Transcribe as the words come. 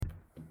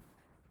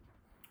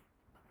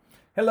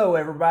Hello,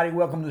 everybody.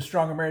 Welcome to the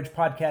Stronger Marriage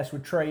Podcast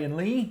with Trey and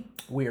Lee.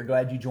 We are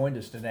glad you joined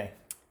us today.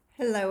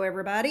 Hello,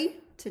 everybody.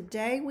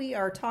 Today we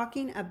are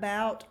talking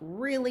about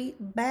really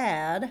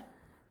bad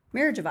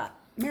marriage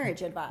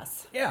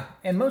advice. Yeah,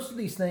 and most of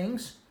these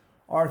things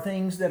are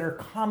things that are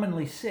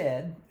commonly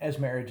said as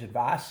marriage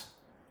advice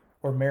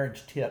or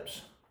marriage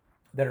tips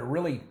that are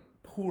really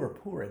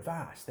poor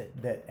advice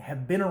that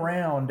have been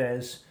around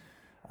as,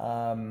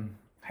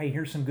 hey,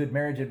 here's some good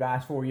marriage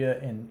advice for you,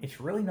 and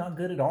it's really not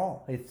good at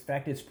all. In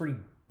fact, it's pretty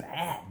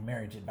bad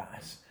marriage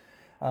advice.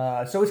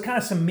 So it's kind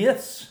of some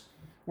myths.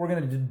 We're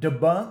going to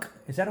debunk.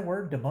 Is that a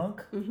word?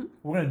 Debunk. Mm-hmm.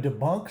 We're going to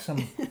debunk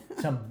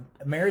some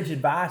marriage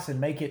advice and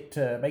make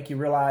you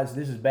realize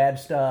this is bad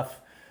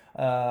stuff.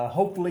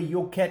 Hopefully,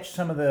 you'll catch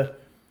some of the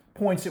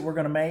points that we're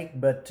going to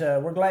make. But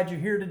we're glad you're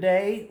here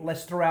today.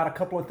 Let's throw out a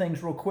couple of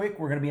things real quick.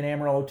 We're going to be in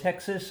Amarillo,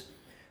 Texas,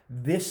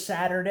 this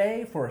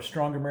Saturday for a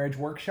Stronger Marriage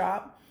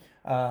Workshop.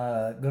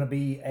 Going to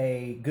be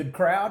a good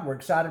crowd. We're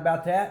excited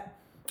about that.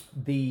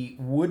 The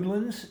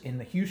Woodlands in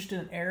the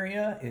Houston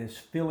area is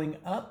filling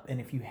up, and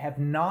if you have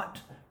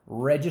not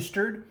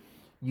registered,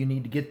 you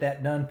need to get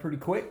that done pretty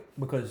quick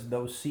because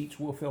those seats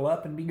will fill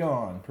up and be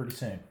gone pretty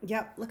soon.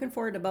 Yep, looking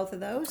forward to both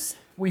of those.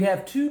 We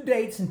have 2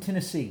 dates in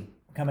Tennessee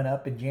coming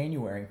up in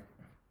January.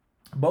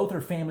 Both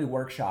are family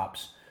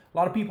workshops. A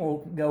lot of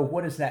people go,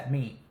 what does that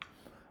mean?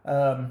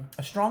 A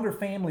Stronger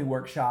Family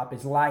Workshop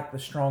is like the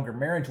Stronger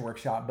Marriage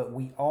Workshop, but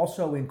we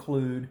also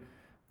include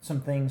some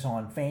things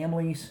on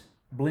families,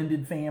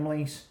 blended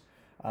families,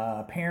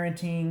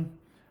 parenting,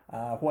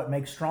 what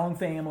makes strong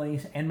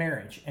families, and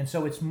marriage. And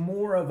so it's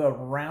more of a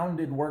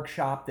rounded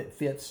workshop that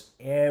fits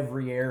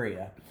every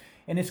area.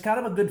 And it's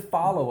kind of a good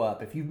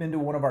follow-up. If you've been to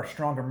one of our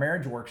Stronger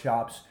Marriage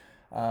Workshops,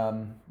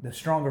 the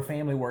Stronger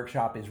Family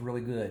Workshop is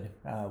really good.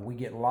 We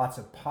get lots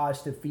of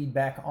positive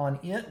feedback on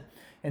it.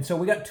 And so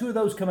we got 2 of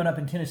those coming up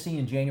in Tennessee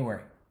in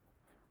January.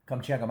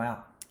 Come check them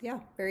out.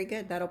 Yeah, very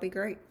good. That'll be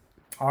great.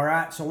 All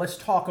right, so let's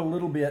talk a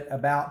little bit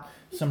about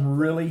some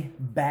really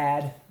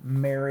bad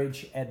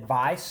marriage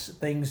advice,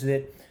 things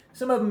that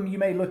some of them you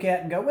may look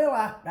at and go, well,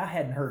 I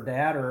hadn't heard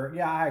that, or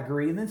yeah, I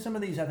agree. And then some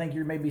of these I think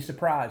you may be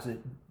surprised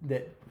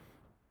that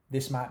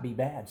this might be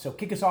bad. So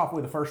kick us off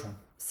with the first one.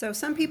 So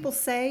some people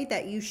say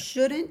that you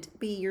shouldn't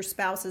be your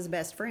spouse's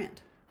best friend.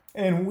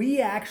 And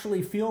we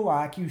actually feel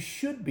like you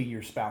should be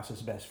your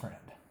spouse's best friend.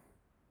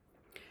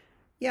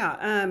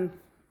 Yeah,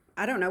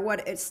 I don't know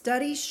what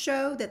studies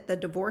show that the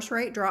divorce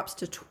rate drops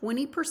to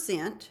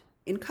 20%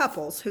 in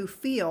couples who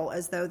feel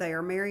as though they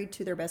are married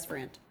to their best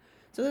friend.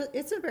 So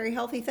it's a very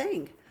healthy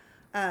thing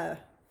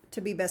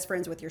to be best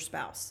friends with your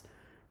spouse.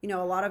 You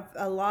know,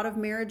 a lot of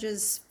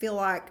marriages feel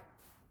like,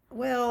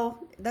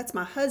 well, that's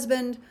my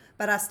husband,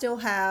 but I still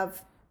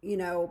have, you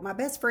know, my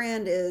best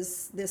friend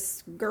is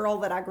this girl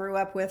that I grew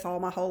up with all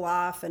my whole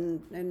life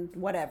and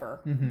whatever.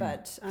 Mm-hmm.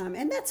 But,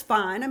 and that's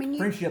fine. I mean,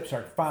 friendships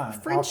are fine.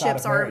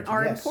 Friendships are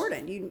yes.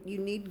 important. You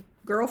need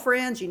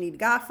girlfriends, you need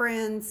guy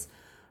friends.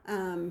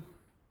 But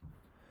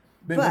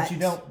you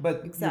don't,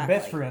 but exactly.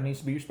 Your best friend needs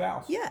to be your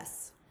spouse.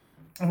 Yes.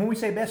 And when we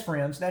say best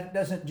friends, that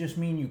doesn't just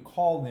mean you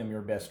call them your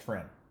best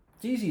friend.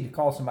 It's easy to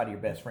call somebody your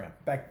best friend.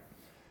 In fact,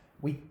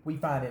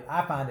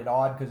 I find it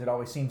odd because it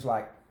always seems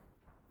like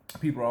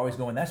people are always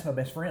going, that's my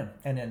best friend.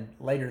 And then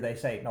later they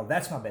say, no,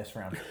 that's my best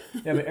friend.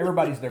 Yeah, but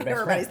everybody's their best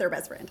friend. Everybody's their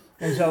best friend.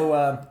 And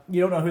so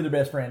you don't know who their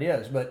best friend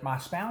is, but my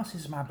spouse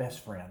is my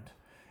best friend.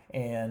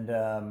 And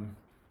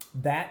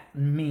that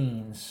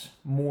means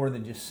more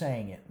than just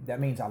saying it.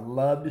 That means I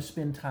love to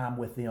spend time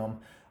with them.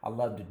 I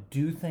love to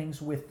do things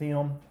with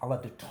them. I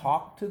love to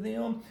talk to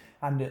them.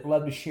 I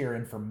love to share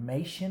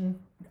information.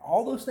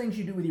 All those things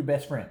you do with your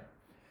best friend.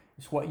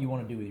 It's what you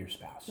want to do with your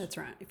spouse. That's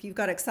right. If you've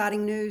got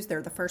exciting news,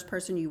 they're the first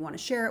person you want to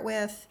share it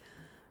with.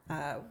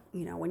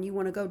 You know, when you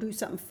want to go do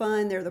something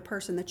fun, they're the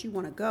person that you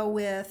want to go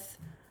with.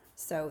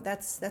 So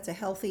that's a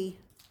healthy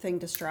thing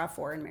to strive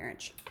for in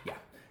marriage.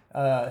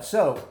 Yeah.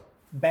 So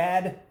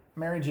bad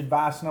marriage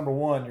advice number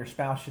 1, your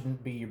spouse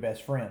shouldn't be your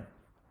best friend.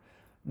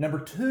 Number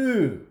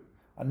 2,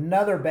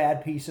 another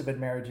bad piece of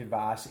marriage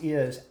advice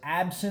is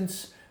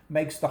absence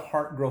makes the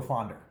heart grow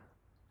fonder.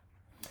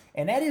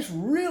 And that is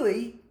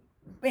really,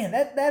 man,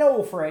 that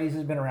old phrase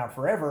has been around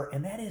forever,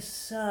 and that is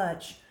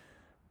such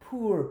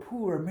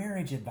poor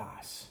marriage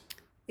advice.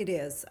 It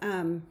is.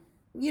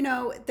 You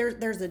know,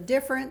 there's a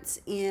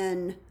difference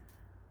in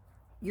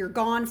you're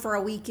gone for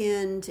a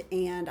weekend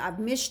and I've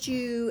missed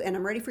you and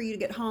I'm ready for you to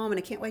get home and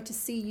I can't wait to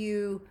see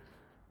you.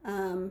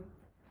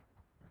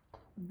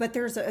 But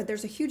there's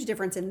a huge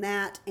difference in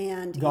that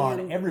and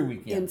gone every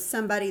weekend. In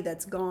somebody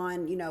that's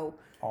gone, you know,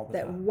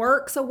 that time.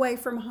 Works away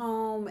from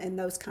home and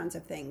those kinds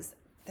of things.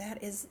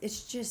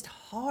 It's just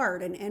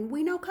hard. And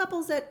we know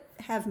couples that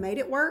have made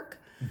it work.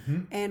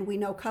 Mm-hmm. And we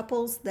know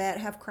couples that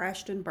have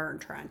crashed and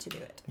burned trying to do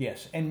it.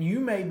 Yes, and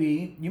you may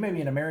be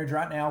in a marriage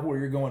right now where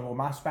you're going, well,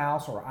 my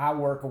spouse or I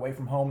work away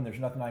from home and there's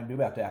nothing I can do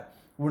about that.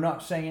 We're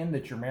not saying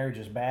that your marriage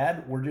is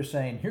bad. We're just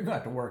saying you're going to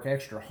have to work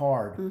extra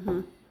hard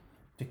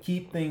to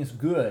keep things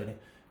good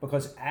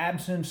because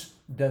absence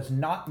does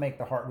not make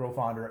the heart grow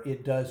fonder.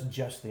 It does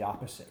just the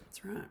opposite.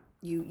 That's right.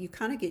 You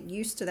kind of get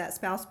used to that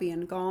spouse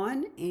being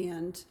gone,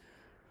 and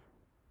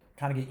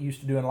Kind of get used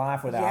to doing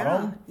life without yeah,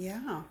 them.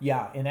 yeah.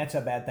 Yeah, and that's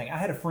a bad thing. I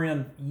had a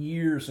friend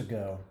years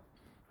ago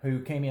who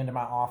came into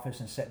my office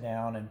and sat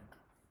down and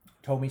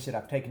told me, he said,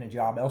 I've taken a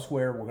job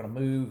elsewhere. We're going to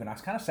move. And I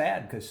was kind of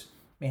sad because,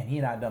 man, he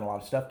and I had done a lot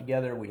of stuff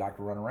together. We like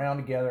to run around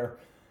together.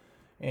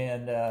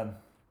 And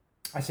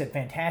I said,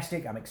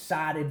 fantastic. I'm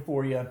excited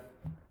for you.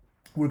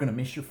 We're going to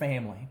miss your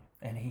family.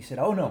 And he said,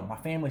 oh, no, my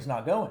family's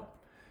not going.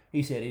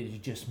 He said, it is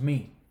just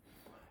me.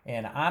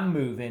 And I'm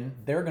moving.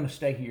 They're going to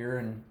stay here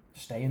and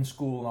stay in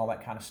school and all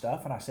that kind of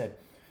stuff. And I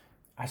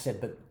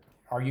said, but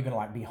are you going to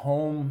like be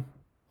home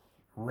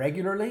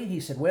regularly? He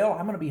said, well,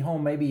 I'm going to be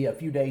home maybe a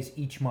few days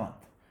each month,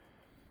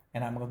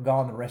 and I'm going to be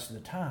gone the rest of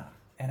the time.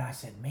 And I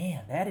said,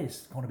 man, that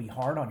is going to be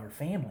hard on your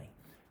family.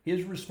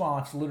 His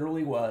response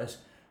literally was,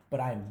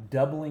 but I am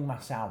doubling my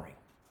salary.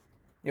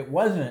 It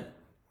wasn't,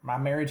 my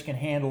marriage can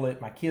handle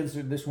it, my kids,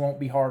 this won't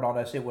be hard on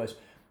us. It was,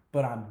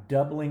 but I'm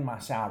doubling my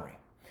salary.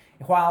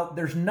 While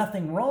there's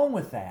nothing wrong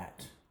with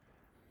that,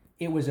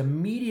 it was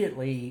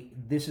immediately,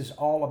 this is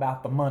all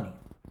about the money.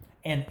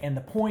 And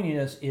the point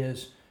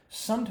is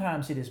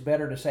sometimes it is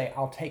better to say,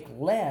 I'll take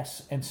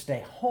less and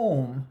stay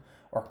home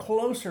or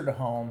closer to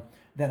home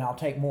than I'll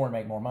take more and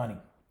make more money.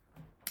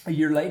 A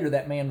year later,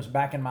 that man was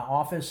back in my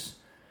office,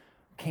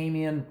 came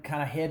in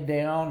kind of head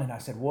down, and I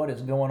said, what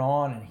is going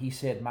on? And he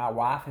said, my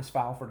wife has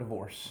filed for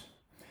divorce.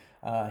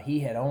 He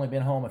had only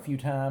been home a few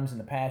times in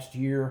the past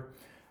year,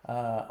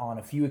 on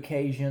a few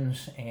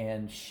occasions,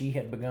 and she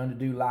had begun to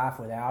do life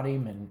without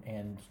him.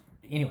 And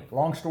anyway,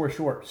 long story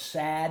short,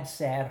 sad,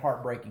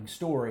 heartbreaking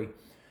story.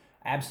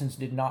 Absence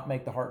did not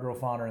make the heart grow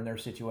fonder in their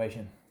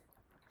situation.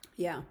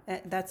 Yeah,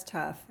 that's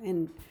tough.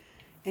 And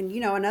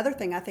another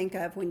thing I think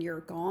of when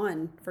you're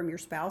gone from your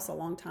spouse a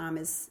long time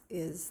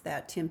is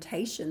that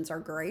temptations are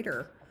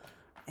greater.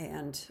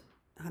 And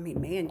I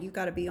mean, man, you've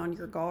got to be on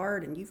your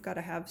guard, and you've got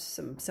to have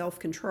some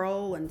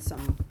self-control and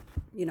some,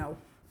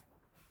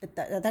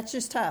 that's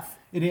just tough.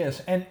 It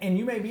is. And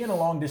you may be in a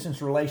long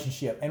distance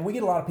relationship, and we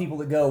get a lot of people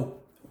that go,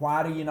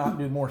 why do you not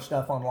do more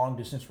stuff on long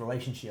distance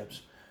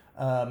relationships?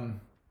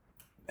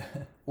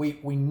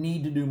 We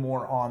need to do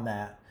more on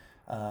that.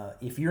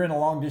 If you're in a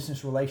long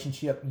distance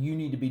relationship, you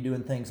need to be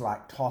doing things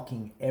like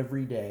talking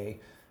every day,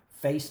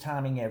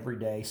 FaceTiming every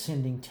day,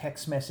 sending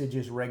text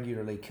messages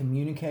regularly,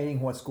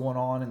 communicating what's going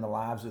on in the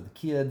lives of the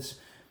kids,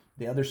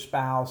 the other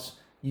spouse.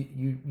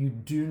 You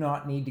do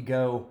not need to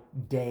go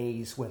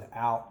days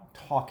without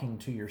talking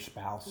to your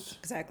spouse. That's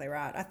exactly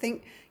right. I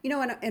think,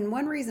 and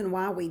one reason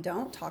why we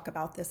don't talk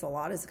about this a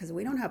lot is because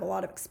we don't have a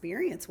lot of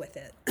experience with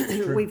it.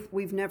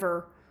 We've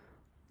never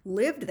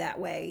lived that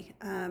way.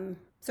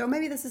 So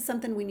maybe this is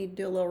something we need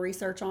to do a little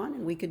research on,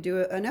 and we could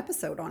do an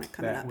episode on it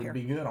coming up here. That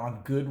would be good,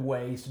 on good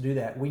ways to do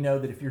that. We know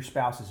that if your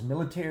spouse is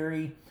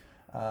military,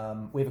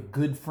 we have a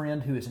good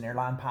friend who is an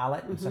airline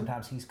pilot, and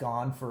sometimes he's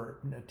gone for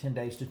 10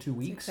 days to 2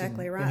 weeks. That's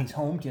exactly right. And he's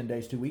home 10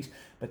 days, 2 weeks.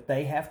 But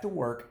they have to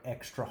work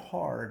extra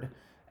hard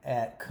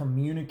at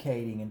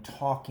communicating and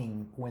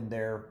talking when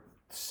they're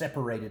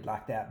separated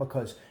like that,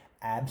 because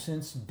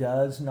absence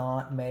does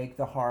not make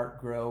the heart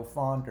grow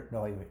fonder.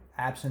 No, wait.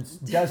 Absence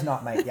does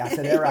not make, I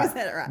said that right. You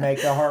said it right.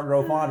 Make the heart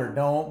grow fonder.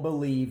 Don't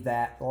believe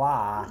that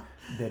lie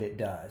that it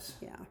does.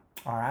 Yeah.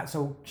 All right,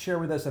 so share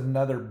with us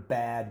another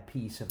bad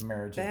piece of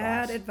marriage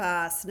advice. Bad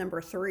advice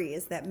number 3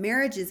 is that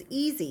marriage is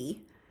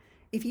easy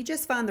if you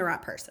just find the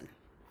right person.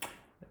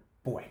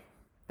 Boy,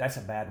 that's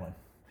a bad one.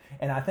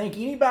 And I think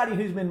anybody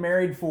who's been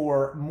married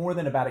for more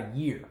than about a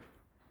year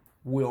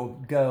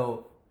will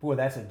go, boy,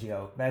 that's a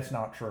joke. That's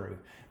not true.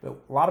 But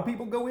a lot of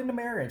people go into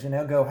marriage and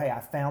they'll go, hey, I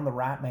found the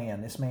right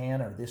man. This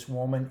man or this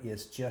woman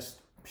is just,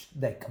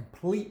 they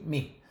complete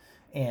me.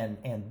 And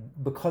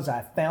because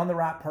I found the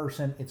right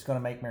person, it's going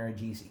to make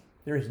marriage easy.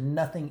 There is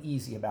nothing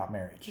easy about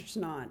marriage. It's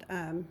not.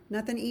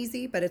 Nothing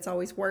easy, but it's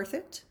always worth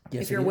it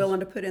Yes, if you're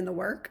willing to put in the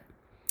work.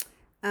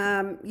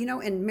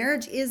 And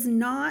marriage is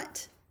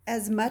not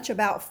as much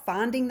about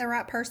finding the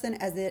right person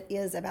as it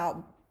is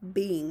about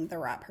being the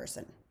right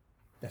person.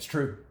 That's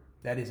true.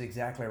 That is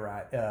exactly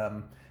right.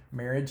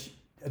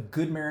 A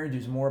good marriage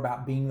is more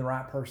about being the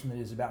right person than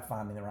it is about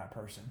finding the right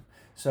person.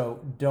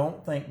 So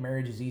don't think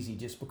marriage is easy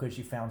just because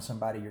you found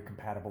somebody you're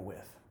compatible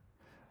with.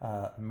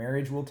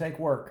 Marriage will take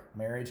work.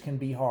 Marriage can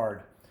be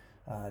hard.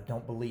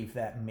 Don't believe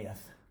that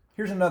myth.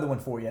 Here's another one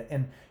for you.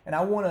 And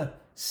I want to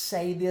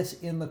say this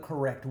in the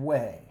correct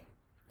way,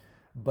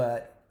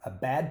 but a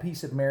bad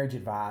piece of marriage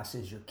advice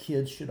is your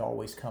kids should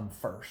always come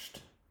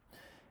first.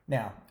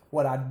 Now,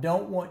 what I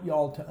don't want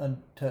y'all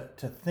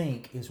to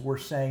think is we're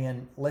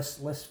saying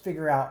let's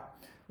figure out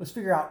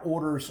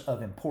orders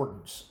of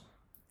importance.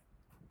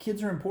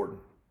 Kids are important.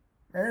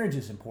 Marriage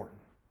is important.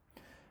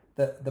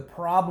 The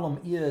problem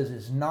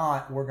is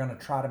not we're going to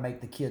try to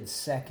make the kids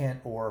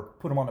second or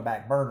put them on the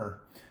back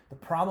burner. The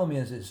problem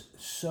is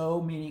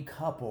so many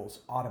couples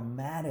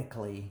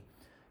automatically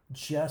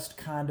just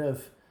kind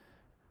of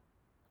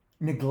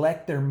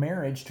neglect their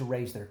marriage to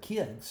raise their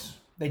kids.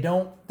 They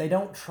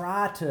don't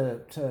try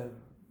to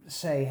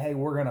say, hey,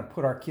 we're going to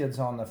put our kids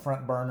on the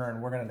front burner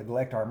and we're going to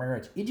neglect our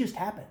marriage. It just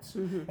happens.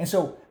 And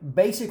so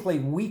basically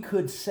we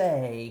could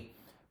say,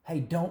 hey,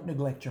 don't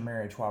neglect your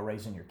marriage while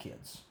raising your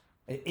kids.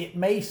 It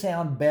may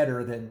sound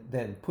better than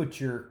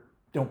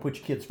don't put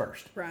your kids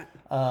first. Right.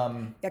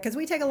 Because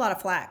we take a lot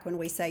of flack when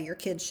we say your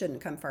kids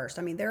shouldn't come first.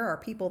 I mean, there are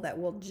people that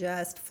will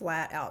just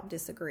flat out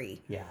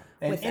disagree. Yeah.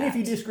 And if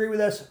you disagree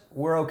with us,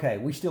 we're okay.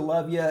 We still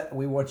love you.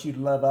 We want you to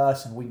love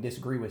us, and we can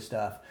disagree with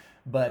stuff.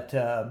 But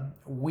there's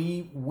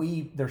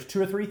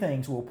 2 or 3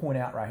 things we'll point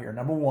out right here.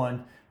 Number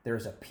one,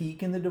 there's a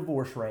peak in the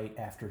divorce rate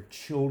after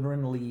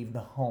children leave the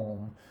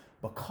home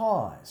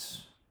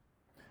because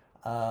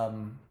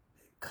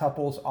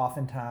couples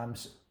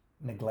oftentimes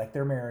neglect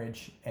their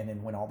marriage, and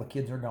then when all the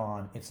kids are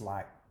gone, it's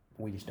like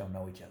we just don't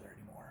know each other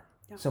anymore.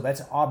 Yeah. So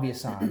that's an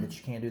obvious sign that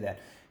you can't do that.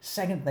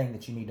 Second thing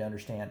that you need to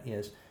understand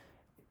is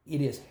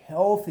it is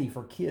healthy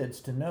for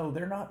kids to know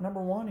they're not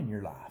number one in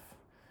your life.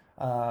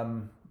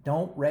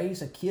 Don't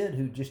raise a kid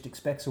who just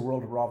expects the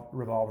world to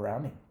revolve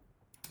around him.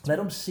 Let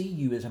them see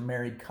you as a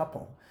married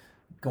couple,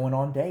 going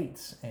on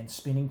dates and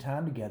spending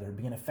time together,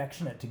 being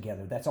affectionate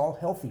together. That's all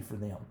healthy for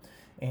them.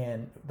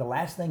 And the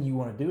last thing you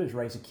want to do is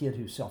raise a kid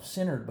who's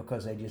self-centered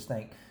because they just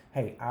think,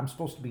 hey, I'm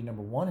supposed to be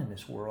number one in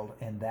this world,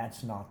 and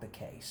that's not the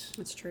case.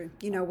 That's true.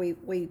 You know,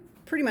 we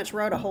pretty much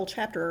wrote a whole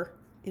chapter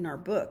in our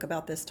book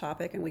about this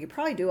topic, and we could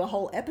probably do a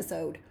whole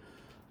episode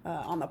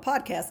on the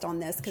podcast on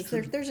this because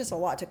there's just a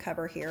lot to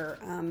cover here,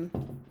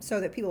 so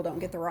that people don't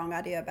get the wrong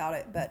idea about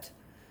it. But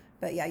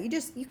yeah,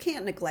 you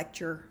can't neglect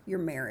your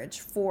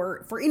marriage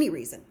for any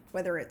reason,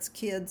 whether it's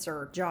kids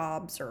or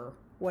jobs or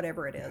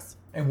whatever it is.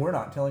 And we're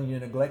not telling you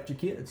to neglect your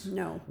kids.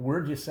 No. We're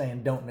just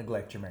saying don't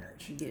neglect your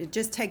marriage. It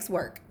just takes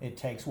work. It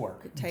takes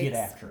work. It takes Get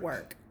after it.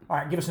 work. All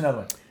right, give us another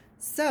one.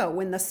 So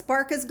when the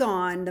spark is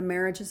gone, the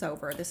marriage is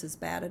over. This is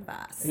bad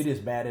advice. It is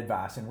bad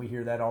advice, and we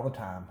hear that all the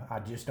time. I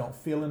just don't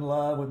feel in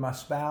love with my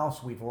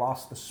spouse. We've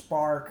lost the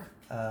spark,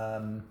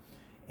 and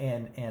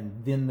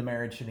then the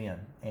marriage should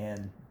end.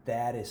 And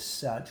that is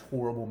such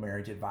horrible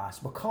marriage advice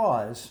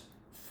because,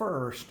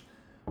 first,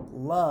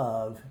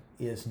 love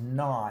is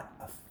not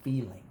a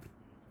feeling.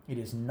 It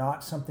is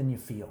not something you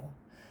feel.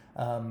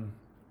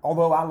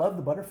 Although I love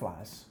the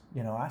butterflies.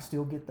 You know, I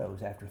still get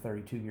those after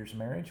 32 years of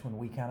marriage when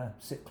we kind of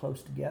sit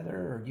close together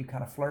or you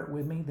kind of flirt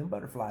with me, then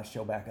butterflies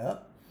show back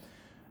up.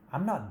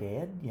 I'm not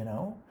dead, you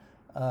know.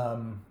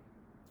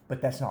 But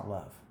that's not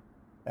love.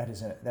 That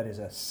is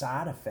a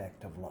side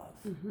effect of love.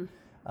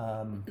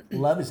 Mm-hmm.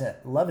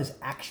 Love is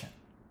action.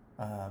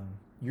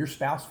 Your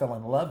spouse fell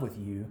in love with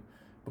you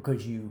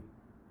because you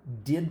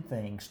did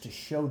things to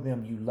show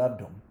them you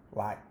loved them,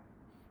 like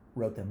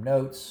wrote them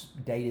notes,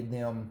 dated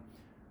them,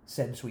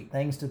 said sweet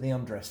things to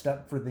them, dressed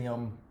up for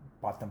them,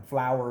 bought them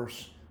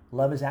flowers.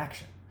 Love is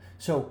action.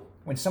 So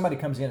when somebody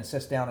comes in and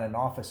sits down in an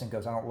office and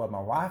goes, I don't love my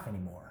wife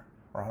anymore,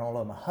 or I don't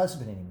love my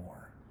husband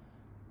anymore,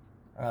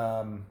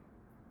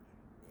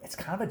 it's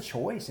kind of a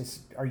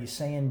choice. Are you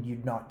saying you're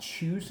not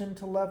choosing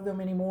to love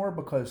them anymore?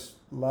 Because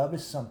love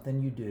is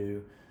something you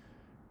do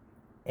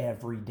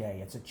every day.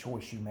 It's a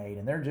choice you made,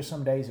 and there are just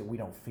some days that we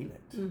don't feel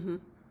it. Mm-hmm.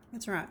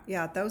 That's right.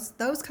 Yeah,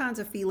 those kinds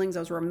of feelings,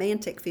 those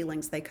romantic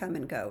feelings, they come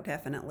and go,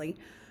 definitely.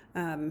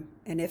 And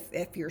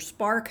if your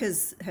spark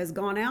has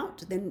gone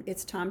out, then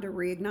it's time to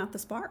reignite the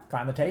spark.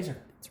 Find the taser.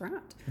 That's right.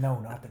 No,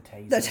 not the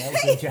taser. That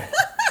was a joke.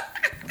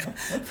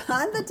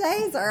 Find the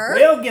taser.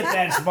 We'll get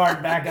that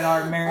spark back in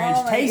our marriage.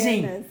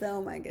 Tasing.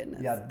 Oh my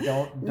goodness. Yeah,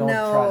 don't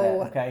try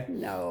that. Okay.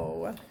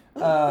 No.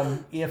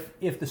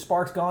 If the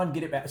spark's gone,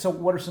 get it back. So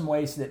what are some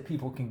ways that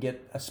people can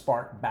get a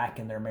spark back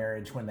in their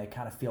marriage when they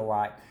kind of feel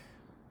like,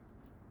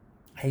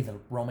 hey, the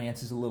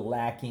romance is a little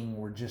lacking,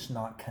 we're just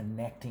not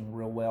connecting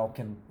real well?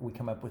 Can we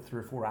come up with 3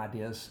 or 4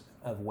 ideas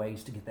of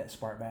ways to get that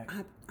spark back?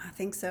 I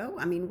think so.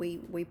 I mean,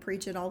 we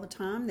preach it all the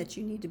time that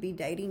you need to be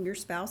dating your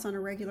spouse on a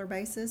regular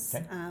basis.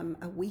 Okay.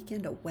 A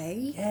weekend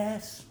away.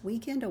 Yes.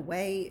 Weekend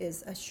away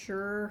is a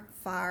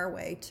surefire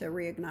way to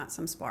reignite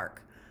some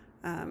spark.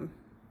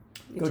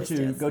 Go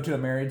to a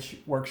marriage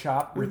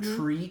workshop,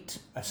 retreat,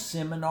 a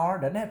seminar.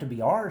 Doesn't have to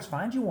be ours.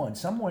 Find you one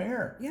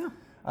somewhere. Yeah.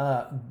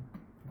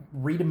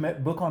 Read a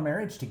book on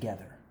marriage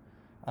together.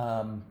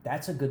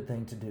 That's a good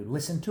thing to do.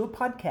 Listen to a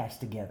podcast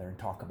together and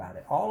talk about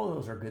it. All of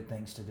those are good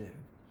things to do.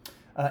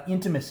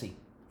 Intimacy.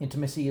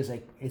 Intimacy is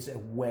a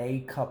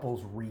way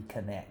couples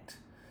reconnect.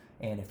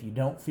 And if you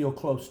don't feel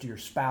close to your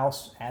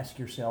spouse, ask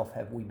yourself,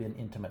 have we been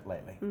intimate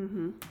lately?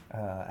 Mm-hmm.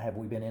 Have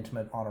we been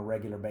intimate on a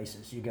regular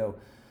basis? You go,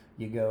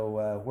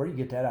 where do you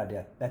get that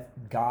idea?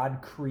 That God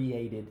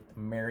created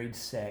married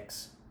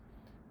sex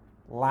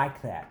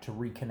like that to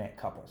reconnect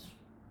couples.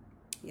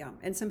 Yeah,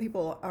 and some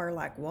people are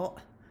like, well,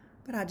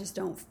 but I just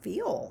don't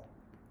feel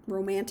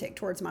romantic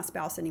towards my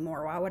spouse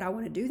anymore. Why would I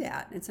want to do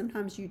that? And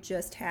sometimes you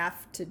just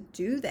have to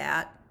do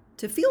that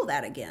to feel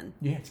that again.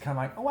 Yeah, it's kind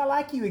of like, oh, I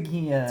like you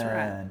again. That's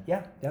right.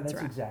 Yeah, that's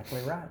right.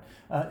 Exactly right.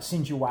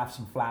 Send your wife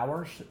some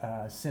flowers.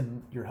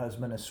 Send your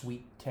husband a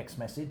sweet text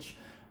message.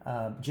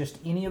 Just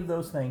any of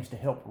those things to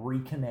help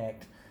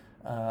reconnect.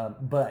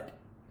 But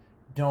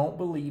Don't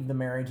believe the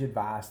marriage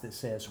advice that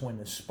says when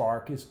the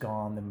spark is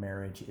gone, the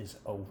marriage is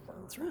over.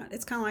 That's right.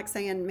 It's kind of like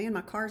saying, man,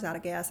 my car's out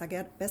of gas.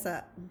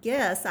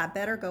 Guess I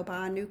better go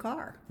buy a new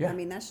car. Yeah. I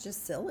mean, that's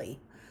just silly.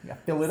 Yeah,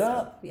 fill it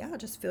up. Yeah,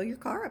 just fill your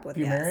car up with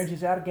If your gas. marriage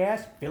is out of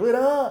gas, fill it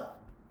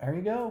up. There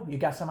you go. You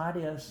got some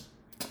ideas.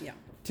 Yeah.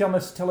 Tell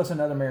us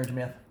another marriage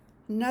myth.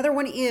 Another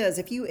one is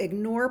if you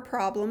ignore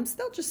problems,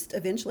 they'll just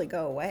eventually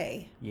go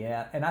away.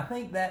 Yeah, and I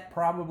think that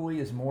probably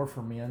is more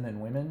for men than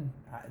women.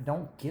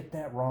 Don't get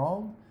that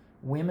wrong.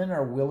 Women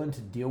are willing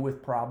to deal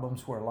with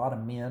problems where a lot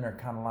of men are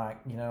kind of like,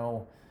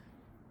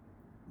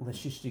 let's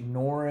just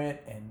ignore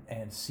it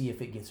and see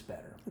if it gets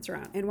better. That's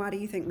right. And why do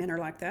you think men are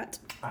like that?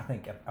 I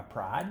think a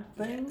pride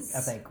thing. Yes.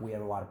 I think we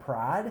have a lot of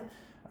pride.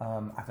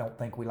 I don't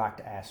think we like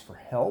to ask for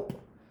help.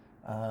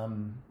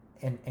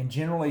 And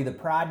generally the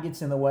pride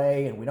gets in the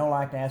way and we don't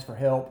like to ask for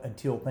help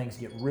until things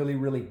get really,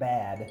 really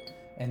bad.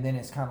 And then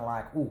it's kind of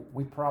like, ooh,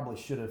 we probably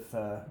should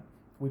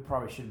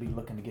be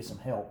looking to get some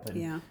help. And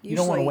Yeah, you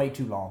don't want to usually- wait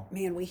too long.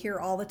 Man, we hear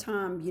all the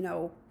time,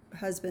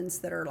 husbands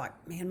that are like,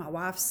 man, my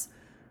wife's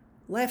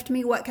left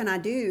me. What can I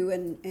do?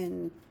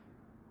 And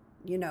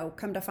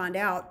come to find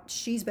out,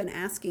 she's been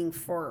asking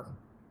for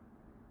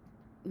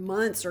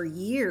months or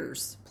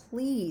years.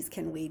 Please,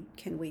 can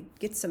we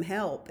get some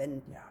help?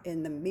 And Yeah.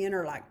 and the men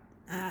are like,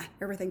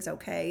 everything's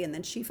okay. And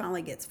then she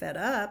finally gets fed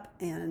up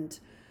and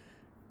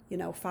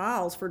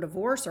files for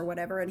divorce or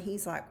whatever. And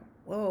he's like,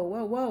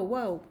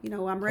 whoa.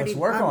 I'm ready. Let's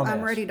work on I'm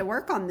this. ready to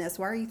work on this.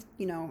 Why are you?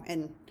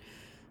 And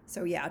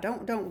so yeah,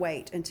 don't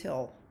wait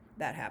until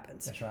that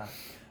happens. That's right.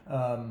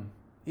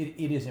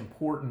 It is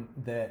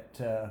important that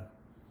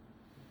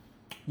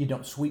you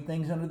don't sweep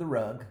things under the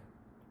rug.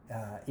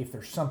 If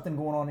there's something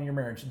going on in your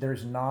marriage,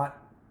 there's not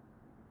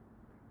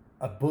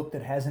a book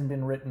that hasn't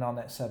been written on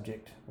that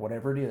subject.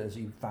 Whatever it is,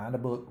 you find a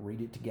book,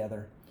 read it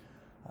together.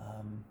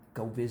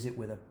 Go visit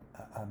with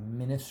a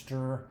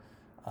minister,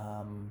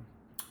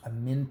 a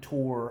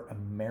mentor, a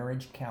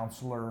marriage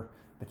counselor,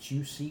 but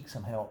you seek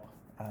some help.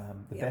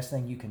 The Yep. best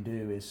thing you can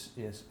do is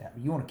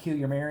you want to kill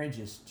your marriage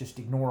is just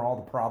ignore all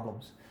the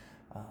problems.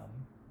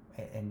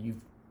 And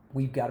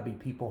we've got to be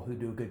people who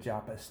do a good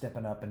job of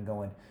stepping up and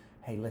going,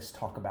 hey, let's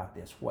talk about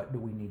this. What do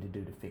we need to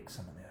do to fix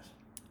some of this?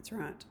 That's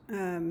right.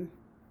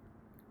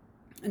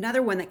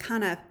 Another one that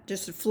kind of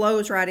just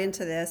flows right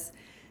into this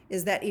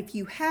is that if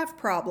you have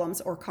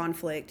problems or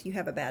conflict, you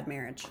have a bad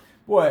marriage.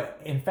 Boy,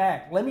 in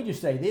fact, let me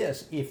just say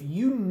this. If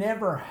you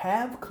never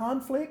have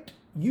conflict,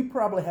 you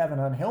probably have an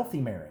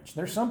unhealthy marriage.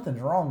 There's something's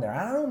wrong there.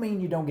 I don't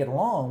mean you don't get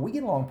along. We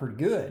get along pretty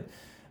good.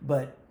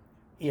 But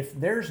if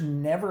there's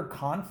never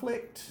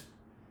conflict,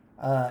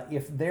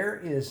 if there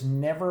is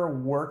never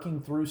working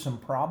through some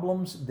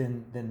problems,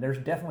 then there's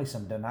definitely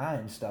some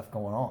denying stuff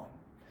going on.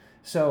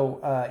 So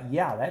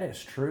yeah, that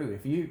is true.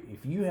 If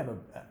you have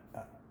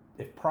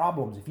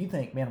if you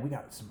think, man, we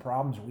got some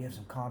problems or we have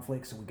some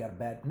conflicts and we got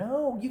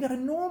you got a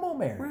normal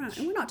marriage. Right.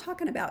 And we're not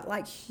talking about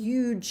like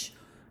huge,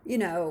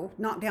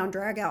 knockdown,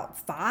 drag out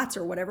fights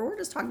or whatever. We're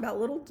just talking about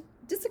little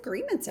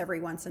disagreements every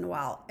once in a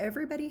while.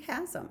 Everybody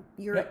has them.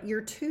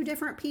 You're two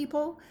different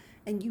people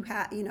and you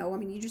have,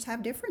 you just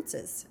have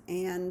differences.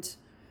 And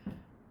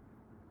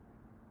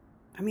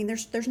I mean,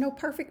 there's no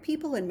perfect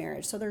people in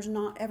marriage, so there's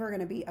not ever going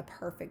to be a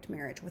perfect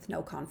marriage with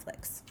no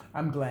conflicts.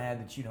 I'm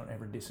glad that you don't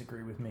ever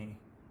disagree with me.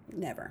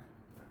 Never.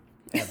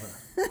 Ever.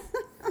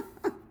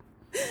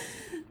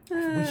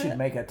 We should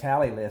make a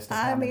tally list of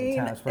how many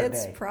times per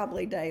it's day.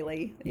 probably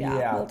daily.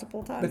 Yeah,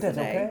 multiple times but that's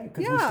a day. okay,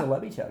 because we still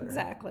love each other.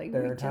 Exactly.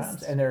 There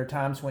are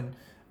times when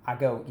I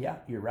go, yeah,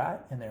 you're right,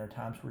 and there are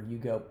times where you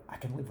go, I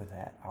can live with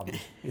that.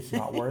 It's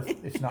not worth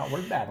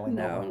battling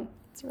over. No,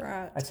 that's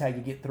right. That's how you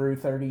get through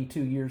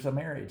 32 years of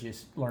marriage,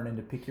 is learning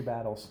to pick your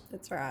battles.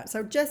 That's right.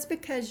 So just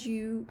because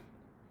you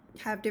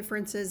have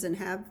differences and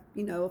have,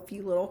 a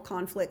few little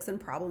conflicts and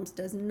problems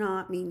does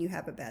not mean you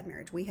have a bad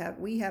marriage. We have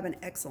an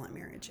excellent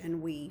marriage,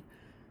 and we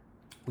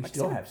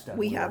still have stuff.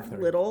 We have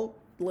little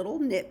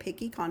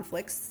nitpicky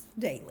conflicts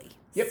daily.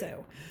 Yep.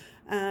 So,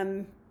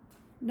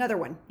 another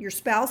one, your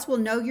spouse will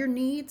know your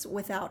needs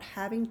without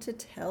having to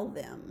tell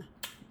them.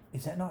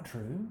 Is that not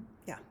true?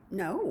 Yeah.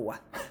 No.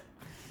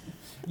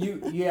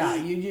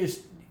 You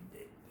just,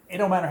 it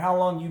don't matter how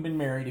long you've been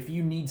married, if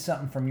you need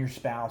something from your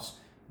spouse,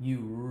 you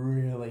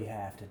really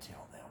have to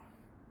tell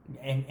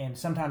them. And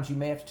sometimes you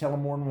may have to tell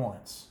them more than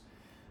once.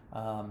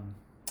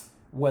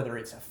 Whether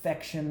it's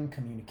affection,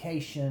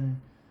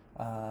 communication,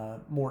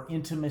 more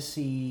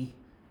intimacy,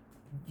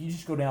 you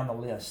just go down the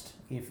list.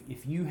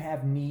 If you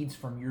have needs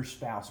from your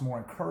spouse, more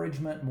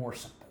encouragement, more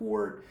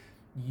support,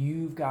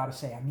 you've got to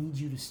say, I need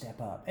you to step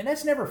up. And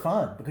that's never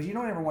fun, because you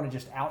don't ever want to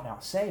just out and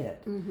out say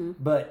it. Mm-hmm.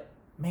 But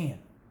man,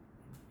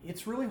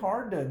 it's really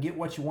hard to get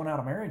what you want out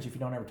of marriage if you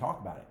don't ever talk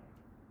about it.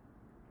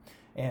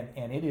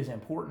 And it is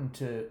important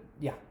to,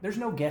 there's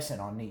no guessing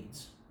on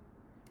needs.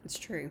 It's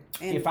true.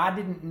 And if I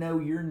didn't know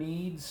your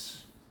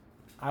needs,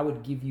 I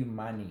would give you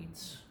my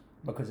needs,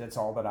 because that's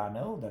all that I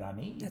know that I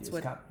need. that's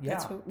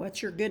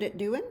what you're good at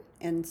doing,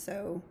 And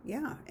so,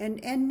 yeah,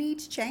 and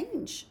needs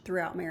change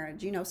throughout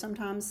marriage,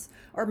 sometimes,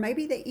 or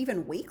maybe they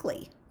even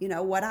weekly,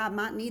 what I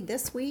might need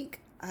this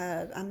week,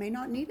 I may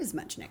not need as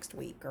much next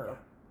week. Or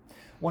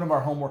one of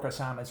our homework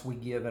assignments we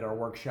give at our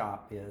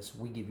workshop is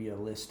we give you a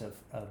list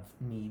of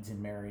needs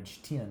in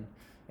marriage, 10,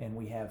 and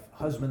we have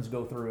husbands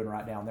go through and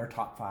write down their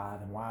top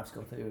 5, and wives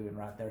go through and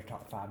write their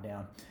top 5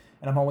 down.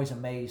 And I'm always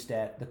amazed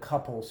at the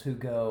couples who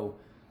go,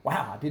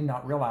 wow, I did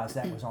not realize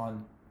that was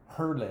on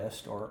her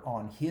list or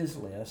on his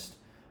list.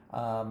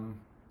 And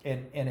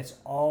it's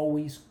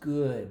always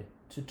good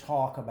to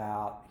talk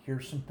about,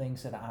 here's some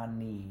things that I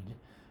need.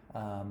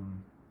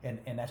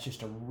 And that's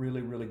just a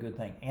really, really good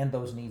thing. And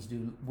those needs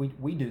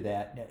we do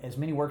that. As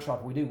many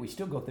workshops we do, we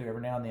still go through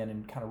every now and then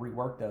and kind of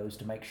rework those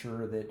to make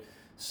sure that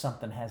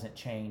something hasn't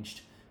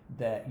changed,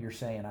 that you're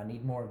saying, I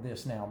need more of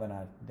this now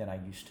than I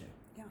used to.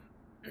 Yeah.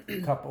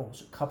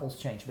 Couples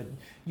change, but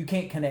you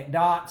can't connect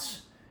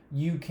dots.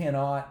 You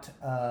cannot,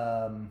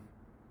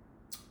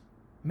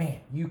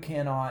 you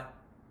cannot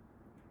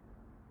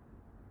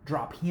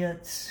drop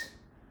hints,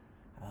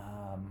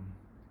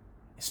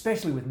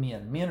 especially with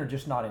men. Men are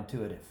just not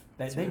intuitive.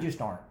 They just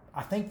aren't.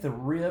 I think the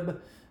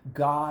rib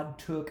God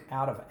took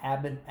out of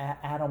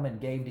Adam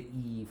and gave to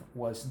Eve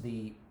was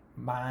the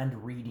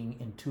mind-reading,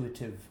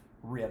 intuitive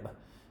rib,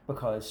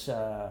 because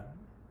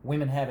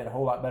women have it a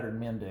whole lot better than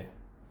men do,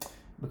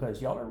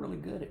 because y'all are really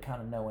good at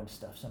kind of knowing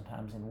stuff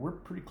sometimes, and we're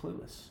pretty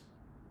clueless.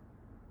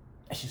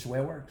 That's just the way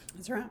it works.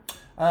 That's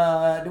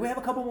right. Do we have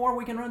a couple more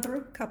we can run through?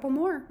 A couple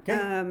more.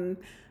 Okay.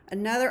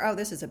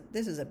 This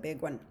is a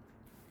big one.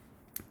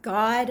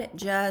 God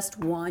just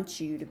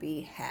wants you to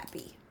be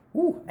happy.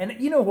 Ooh, and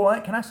you know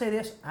what? Can I say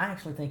this? I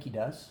actually think He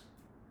does.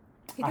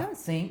 He does. I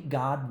think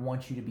God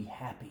wants you to be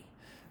happy.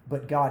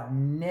 But God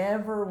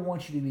never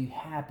wants you to be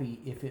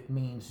happy if it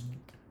means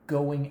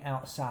going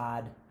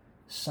outside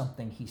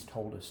something He's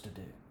told us to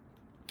do.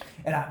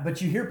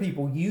 But you hear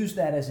people use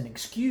that as an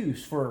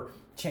excuse for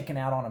checking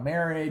out on a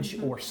marriage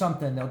or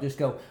something. They'll just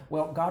go,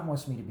 well,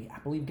 I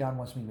believe God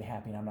wants me to be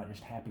happy, and I'm not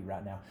just happy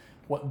right now.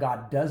 What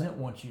God doesn't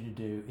want you to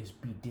do is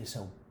be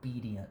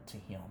disobedient to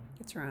Him.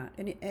 That's right.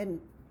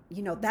 And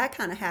that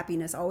kind of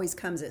happiness always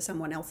comes at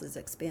someone else's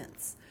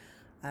expense.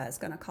 It's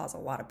going to cause a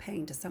lot of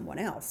pain to someone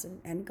else,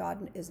 and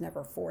God is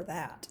never for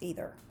that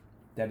either.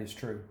 That is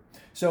true.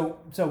 So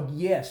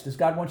yes, does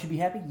God want you to be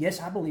happy?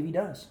 Yes, I believe He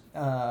does.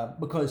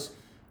 Because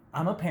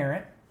I'm a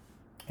parent,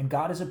 and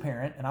God is a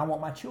parent, and I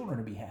want my children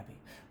to be happy.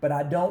 But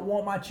I don't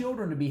want my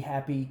children to be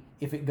happy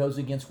if it goes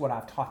against what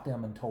I've taught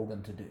them and told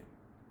them to do.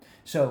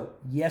 So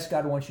yes,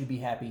 God wants you to be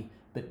happy,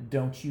 but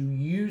don't you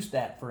use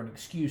that for an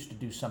excuse to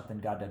do something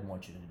God doesn't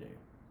want you to do.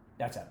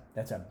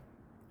 That's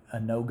a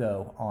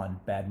no-go on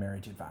bad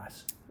marriage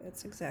advice.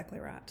 That's exactly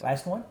right.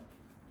 Last one?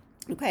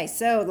 Okay,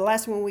 so the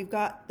last one we've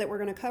got that we're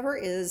going to cover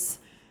is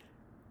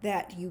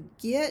that you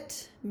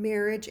get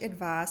marriage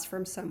advice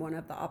from someone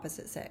of the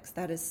opposite sex.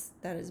 That is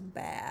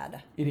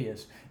bad. It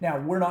is. Now,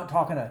 we're not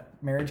talking a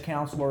marriage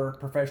counselor,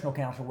 professional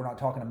counselor. We're not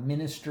talking a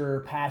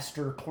minister,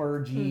 pastor,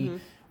 clergy.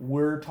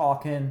 We're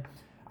talking,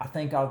 I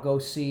think I'll go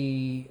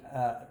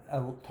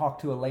talk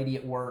to a lady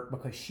at work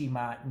because she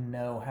might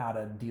know how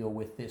to deal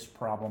with this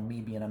problem,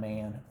 me being a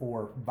man,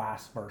 or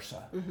vice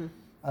versa.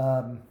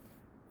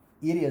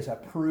 It is a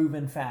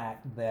proven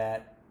fact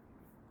that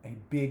a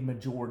big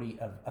majority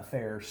of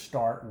affairs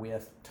start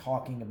with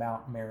talking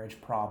about marriage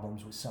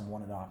problems with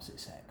someone of the opposite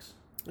sex.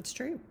 It's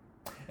true.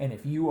 And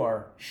if you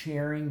are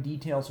sharing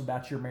details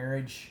about your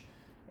marriage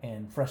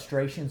and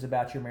frustrations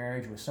about your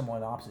marriage with someone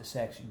of the opposite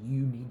sex,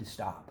 you need to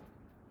stop.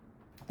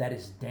 That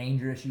is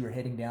dangerous. You are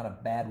heading down a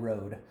bad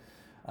road.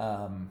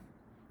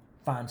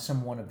 Find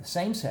someone of the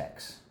same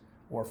sex,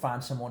 or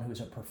find someone who is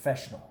a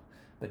professional,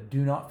 but do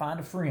not find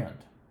a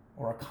friend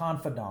or a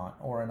confidant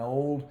or an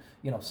old,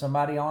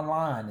 somebody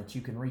online that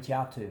you can reach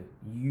out to.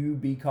 You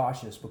be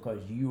cautious, because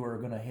you are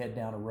going to head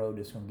down a road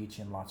that's going to get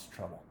you in lots of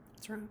trouble.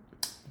 That's right.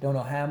 Don't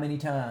know how many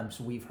times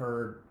we've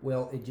heard,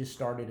 well, it just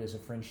started as a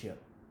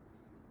friendship.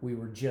 We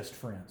were just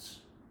friends,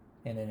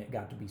 and then it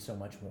got to be so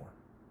much more.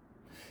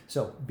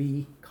 So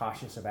be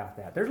cautious about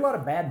that. There's a lot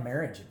of bad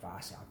marriage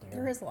advice out there.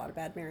 There is a lot of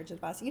bad marriage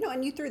advice.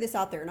 And you threw this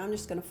out there, and I'm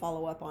just going to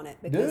follow up on it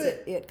because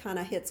it kind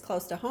of hits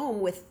close to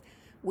home with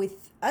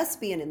us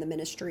being in the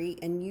ministry.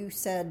 And you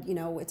said,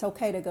 it's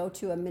okay to go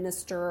to a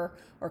minister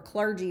or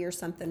clergy or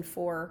something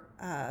for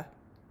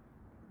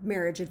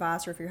marriage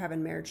advice, or if you're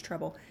having marriage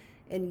trouble.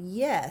 And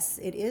yes,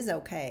 it is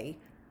okay,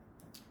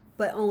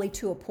 but only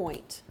to a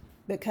point,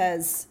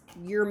 because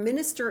your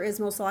minister is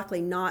most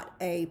likely not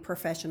a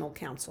professional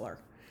counselor.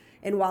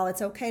 And while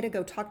it's okay to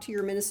go talk to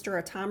your minister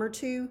a time or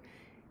two,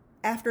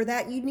 after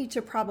that, you need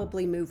to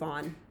probably move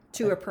on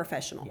to a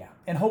professional. Yeah,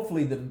 and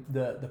hopefully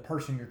the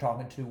person you're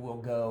talking to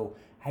will go,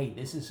 hey,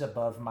 this is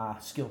above my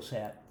skill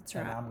set. That's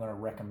right. And I'm going to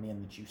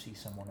recommend that you see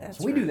someone else.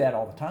 That's We do that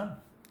all the time.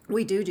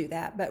 We do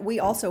that, but we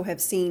also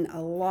have seen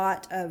a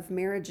lot of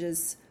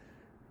marriages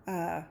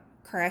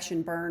crash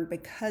and burn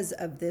because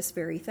of this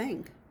very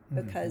thing,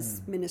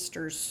 because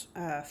ministers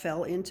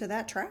fell into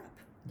that trap.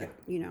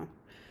 Yeah.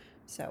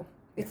 So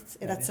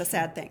that's a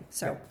sad thing.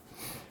 So,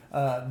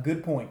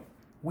 Good point.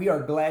 We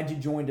are glad you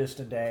joined us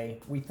today.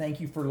 We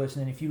thank you for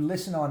listening. If you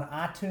listen on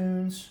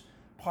iTunes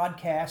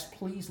podcast,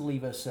 please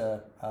leave us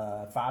a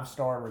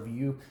 5-star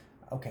review.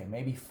 Okay,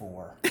 maybe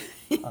 4.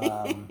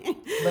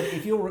 But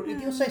if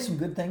you'll say some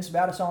good things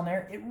about us on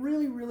there, it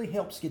really, really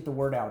helps get the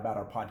word out about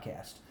our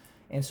podcast.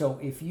 And so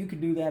if you could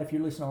do that, if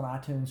you're listening on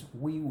iTunes,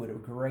 we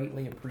would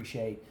greatly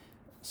appreciate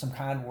some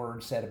kind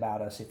words said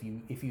about us if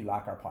you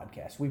like our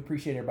podcast. We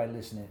appreciate everybody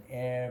listening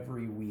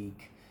every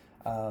week.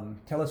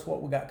 Tell us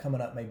what we got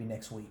coming up maybe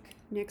next week.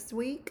 Next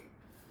week?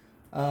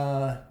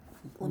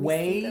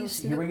 Ways,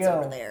 here we go.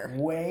 Over there.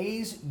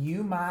 Ways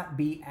you might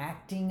be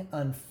acting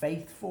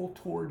unfaithful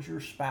towards your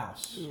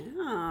spouse.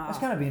 Yeah. That's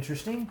kind of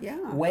interesting.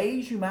 Yeah.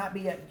 Ways you might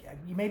be,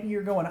 maybe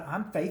you're going,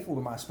 I'm faithful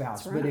to my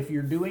spouse. That's right. But if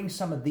you're doing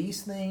some of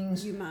these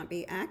things, You might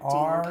be acting.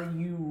 are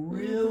you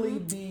really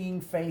being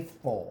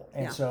faithful?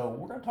 And Yeah. so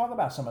we're going to talk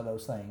about some of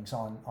those things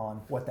on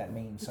what that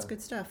means. That's so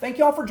good stuff. Thank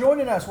y'all for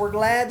joining us. We're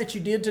glad that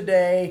you did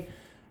today.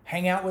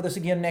 Hang out with us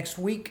again next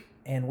week,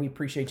 and we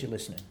appreciate you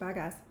listening. Bye,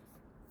 guys.